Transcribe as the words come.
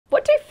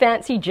What do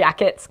fancy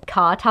jackets,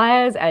 car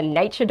tyres and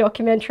nature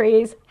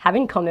documentaries have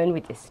in common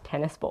with this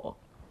tennis ball?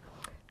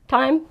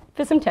 Time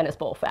for some tennis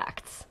ball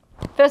facts.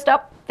 First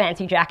up,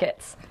 fancy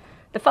jackets.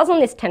 The fuzz on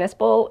this tennis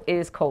ball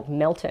is called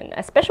Melton,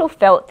 a special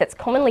felt that's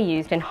commonly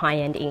used in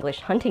high-end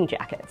English hunting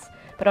jackets.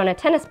 But on a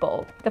tennis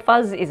ball, the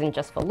fuzz isn't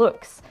just for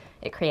looks.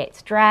 It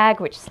creates drag,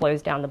 which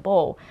slows down the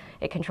ball.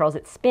 It controls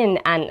its spin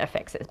and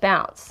affects its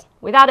bounce.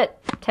 Without it,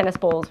 tennis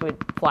balls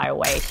would fly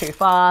away too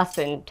fast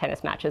and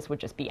tennis matches would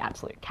just be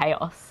absolute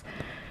chaos.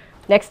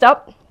 Next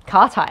up,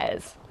 car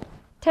tyres.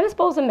 Tennis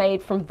balls are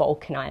made from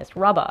vulcanized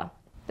rubber,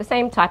 the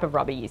same type of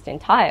rubber used in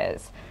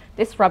tyres.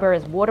 This rubber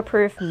is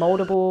waterproof,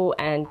 moldable,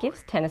 and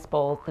gives tennis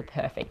balls the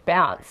perfect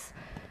bounce.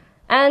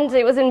 And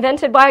it was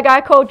invented by a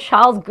guy called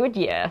Charles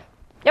Goodyear.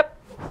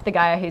 Yep, the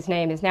guy whose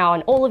name is now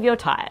on all of your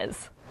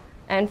tyres.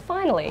 And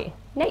finally,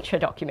 nature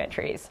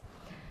documentaries.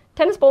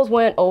 Tennis balls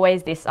weren't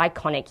always this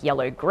iconic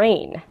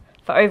yellow-green.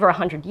 For over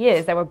 100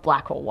 years, they were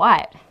black or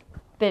white.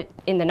 But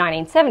in the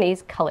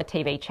 1970s, colour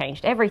TV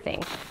changed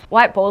everything.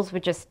 White balls were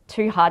just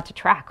too hard to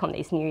track on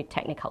these new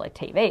Technicolor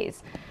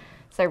TVs.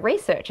 So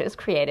researchers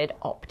created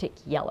optic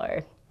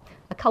yellow,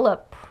 a colour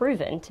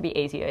proven to be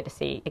easier to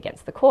see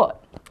against the court.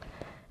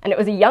 And it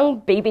was a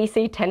young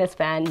BBC tennis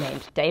fan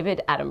named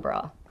David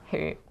Attenborough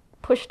who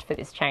pushed for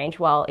this change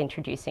while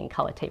introducing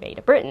colour TV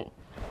to Britain.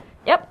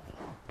 Yep,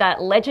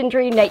 that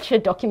legendary nature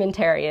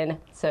documentarian,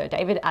 Sir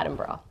David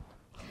Attenborough.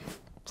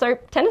 So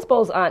tennis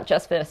balls aren't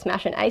just for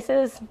smashing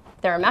aces,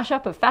 they're a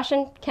mashup of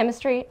fashion,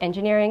 chemistry,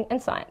 engineering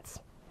and science.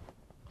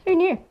 Who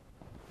knew?